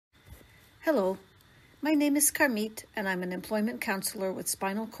Hello, my name is Carmit and I'm an employment counselor with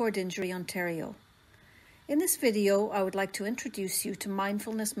Spinal Cord Injury Ontario. In this video, I would like to introduce you to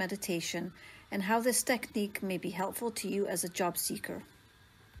mindfulness meditation and how this technique may be helpful to you as a job seeker.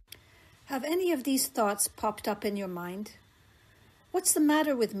 Have any of these thoughts popped up in your mind? What's the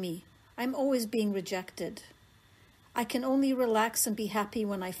matter with me? I'm always being rejected. I can only relax and be happy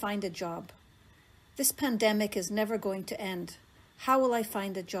when I find a job. This pandemic is never going to end. How will I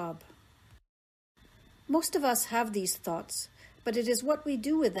find a job? Most of us have these thoughts, but it is what we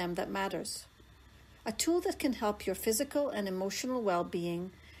do with them that matters. A tool that can help your physical and emotional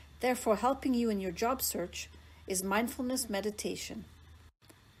well-being, therefore helping you in your job search, is mindfulness meditation.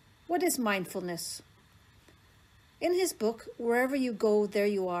 What is mindfulness? In his book, Wherever You Go, There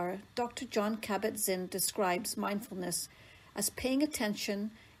You Are, Dr. Jon Kabat-Zinn describes mindfulness as paying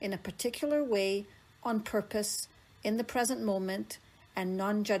attention in a particular way, on purpose, in the present moment, and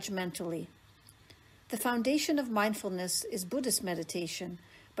non-judgmentally. The foundation of mindfulness is Buddhist meditation,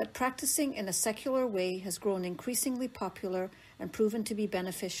 but practicing in a secular way has grown increasingly popular and proven to be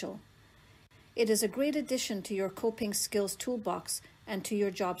beneficial. It is a great addition to your coping skills toolbox and to your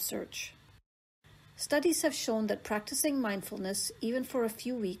job search. Studies have shown that practicing mindfulness, even for a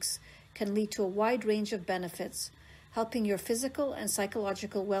few weeks, can lead to a wide range of benefits, helping your physical and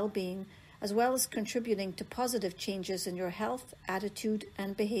psychological well-being, as well as contributing to positive changes in your health, attitude,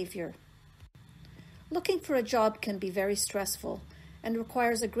 and behavior. Looking for a job can be very stressful and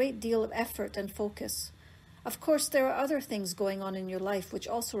requires a great deal of effort and focus. Of course, there are other things going on in your life which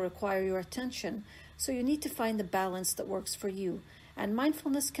also require your attention, so you need to find the balance that works for you, and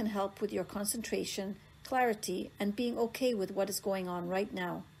mindfulness can help with your concentration, clarity, and being okay with what is going on right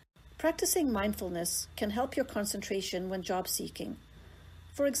now. Practicing mindfulness can help your concentration when job seeking.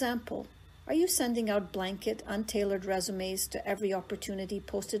 For example, are you sending out blanket, untailored resumes to every opportunity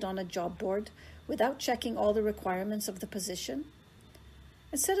posted on a job board without checking all the requirements of the position?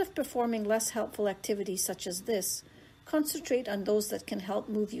 Instead of performing less helpful activities such as this, concentrate on those that can help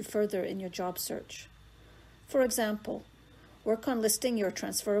move you further in your job search. For example, work on listing your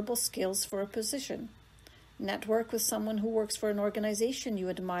transferable skills for a position. Network with someone who works for an organization you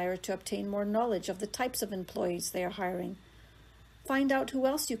admire to obtain more knowledge of the types of employees they are hiring. Find out who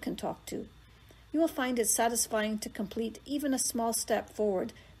else you can talk to. You will find it satisfying to complete even a small step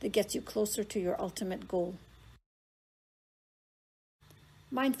forward that gets you closer to your ultimate goal.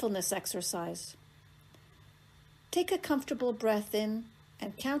 Mindfulness exercise. Take a comfortable breath in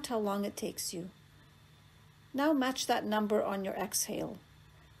and count how long it takes you. Now match that number on your exhale.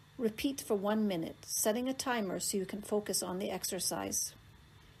 Repeat for 1 minute, setting a timer so you can focus on the exercise.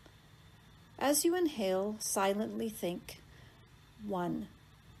 As you inhale, silently think 1.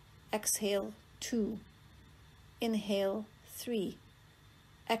 Exhale 2. Inhale 3.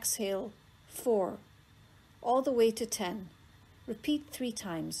 Exhale 4. All the way to 10. Repeat 3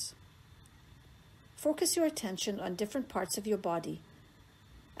 times. Focus your attention on different parts of your body.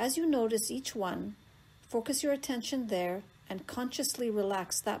 As you notice each one, focus your attention there and consciously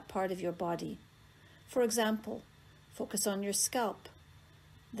relax that part of your body. For example, focus on your scalp,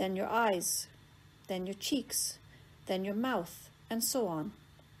 then your eyes, then your cheeks, then your mouth, and so on.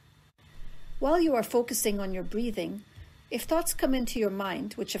 While you are focusing on your breathing, if thoughts come into your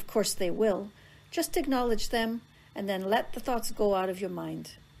mind, which of course they will, just acknowledge them and then let the thoughts go out of your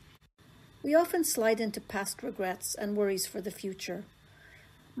mind. We often slide into past regrets and worries for the future.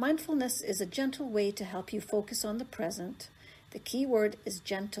 Mindfulness is a gentle way to help you focus on the present. The key word is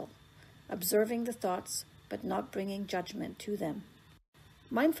gentle, observing the thoughts but not bringing judgment to them.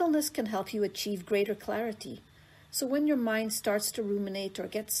 Mindfulness can help you achieve greater clarity. So when your mind starts to ruminate or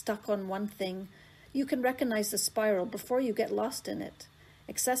get stuck on one thing, you can recognize the spiral before you get lost in it.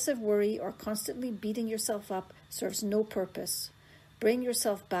 Excessive worry or constantly beating yourself up serves no purpose. Bring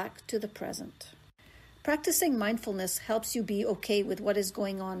yourself back to the present. Practicing mindfulness helps you be okay with what is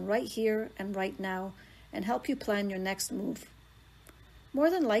going on right here and right now and help you plan your next move. More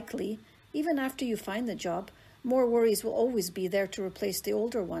than likely, even after you find the job, more worries will always be there to replace the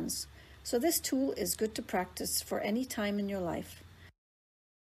older ones. So this tool is good to practice for any time in your life.